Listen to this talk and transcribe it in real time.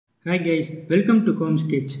Hi guys, welcome to Home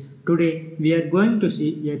Sketch. Today we are going to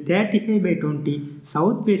see a 35 by 20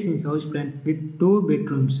 south facing house plan with 2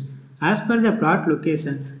 bedrooms. As per the plot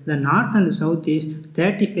location, the north and south is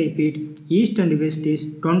 35 feet, east and west is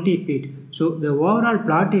 20 feet. So the overall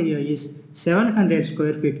plot area is 700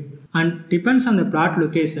 square feet and depends on the plot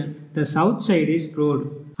location, the south side is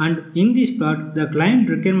road. And in this plot, the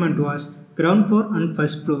client requirement was ground floor and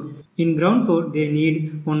first floor. In ground floor, they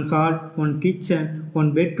need one hall, one kitchen,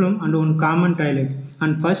 one bedroom and one common toilet.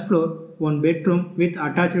 And first floor, one bedroom with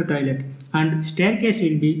attached toilet. And staircase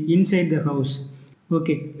will be inside the house.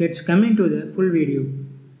 Okay, let's come into the full video.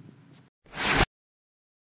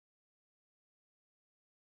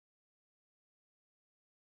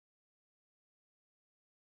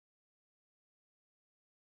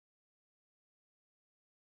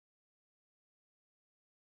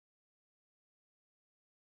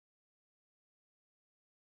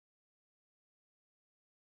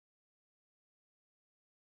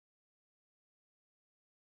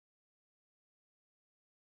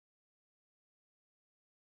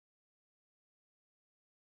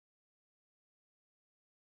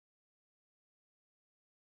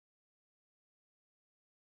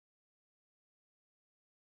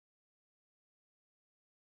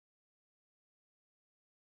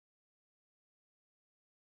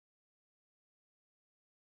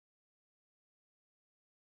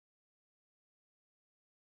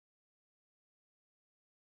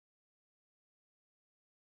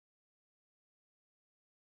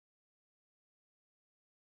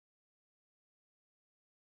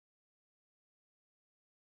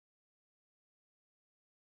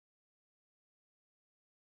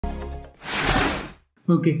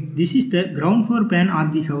 Okay, this is the ground floor plan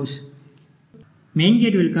of the house. Main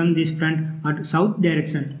gate will come this front at south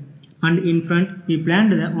direction, and in front we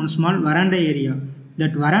planned the one small veranda area.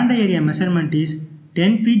 That veranda area measurement is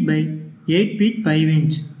 10 feet by 8 feet 5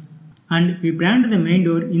 inch, and we planned the main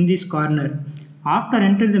door in this corner. After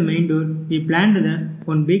enter the main door, we planned the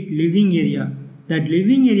one big living area. That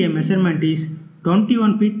living area measurement is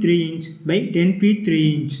 21 feet 3 inch by 10 feet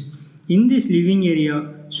 3 inch. In this living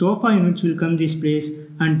area, sofa units will come this place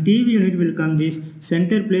and TV unit will come this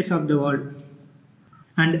center place of the wall.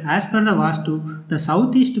 And as per the Vastu, the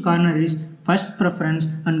southeast corner is first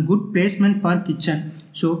preference and good placement for kitchen.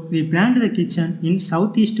 So we planned the kitchen in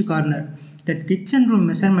southeast corner. That kitchen room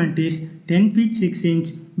measurement is 10 feet 6 inch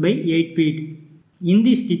by 8 feet. In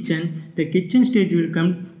this kitchen, the kitchen stage will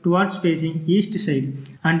come towards facing east side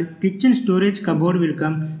and kitchen storage cupboard will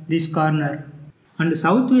come this corner. And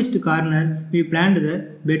southwest corner, we planned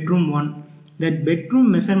the bedroom 1. That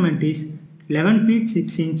bedroom measurement is 11 feet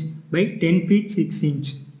 6 inch by 10 feet 6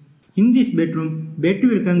 inch. In this bedroom, bed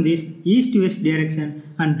will come this east-west direction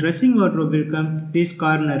and dressing wardrobe will come this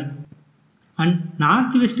corner. And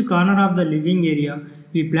northwest corner of the living area,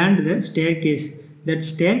 we planned the staircase. That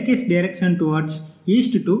staircase direction towards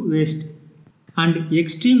east to west. And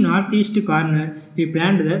extreme northeast corner, we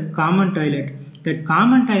planned the common toilet. That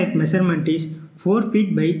common toilet measurement is 4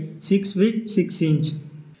 feet by 6 feet 6 inch.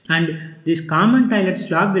 And this common toilet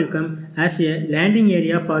slab will come as a landing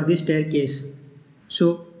area for the staircase.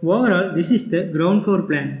 So overall, this is the ground floor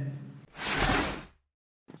plan.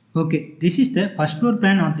 Okay, this is the first floor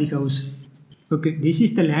plan of the house. Okay, this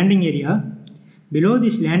is the landing area. Below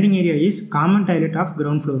this landing area is common toilet of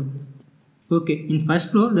ground floor. Okay, in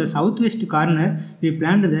first floor, the southwest corner, we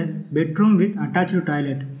planned the bedroom with attached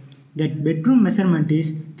toilet. That bedroom measurement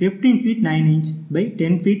is 15 feet 9 inch by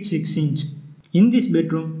 10 feet 6 inch. In this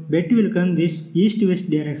bedroom, bed will come this east-west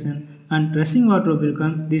direction and dressing wardrobe will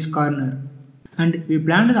come this corner. And we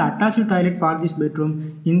planned the attached toilet for this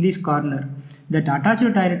bedroom in this corner. That attached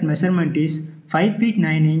toilet measurement is 5 feet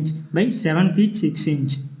 9 inch by 7 feet 6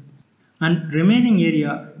 inch. And remaining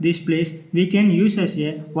area, this place we can use as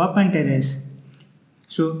a open terrace.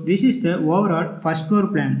 So this is the overall first floor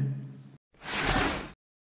plan.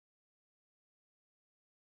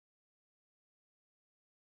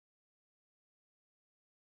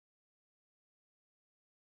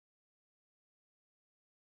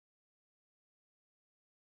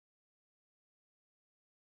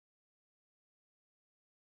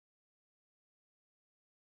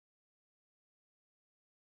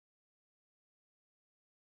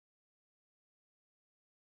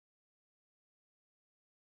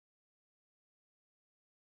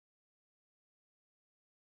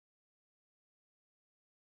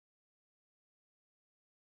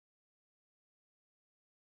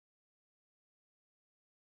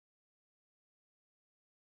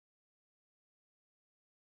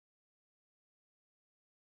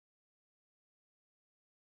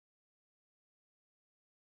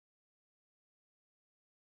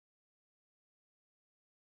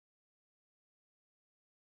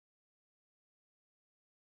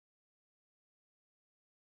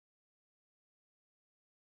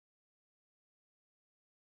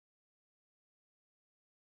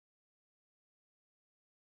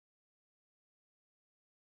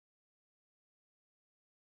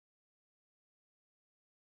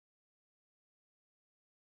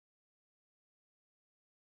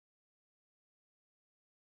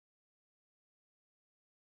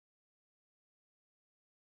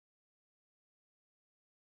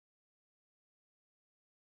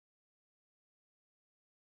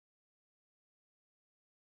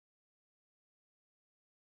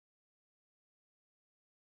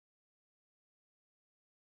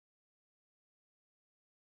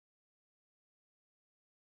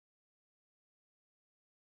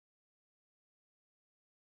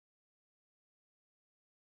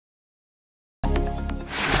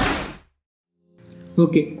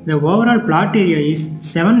 Okay, the overall plot area is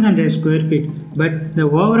 700 square feet, but the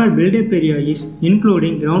overall build-up area is,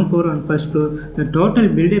 including ground floor and first floor, the total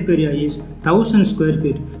build-up area is 1000 square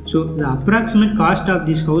feet. So the approximate cost of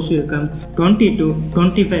this house will come 20 to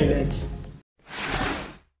 25 lakhs.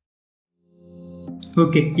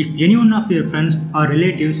 Okay, if anyone of your friends or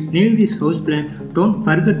relatives need this house plan, don't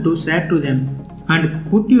forget to share to them. And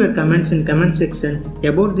put your comments in comment section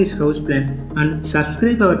about this house plan, and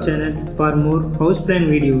subscribe our channel for more house plan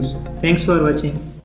videos. Thanks for watching.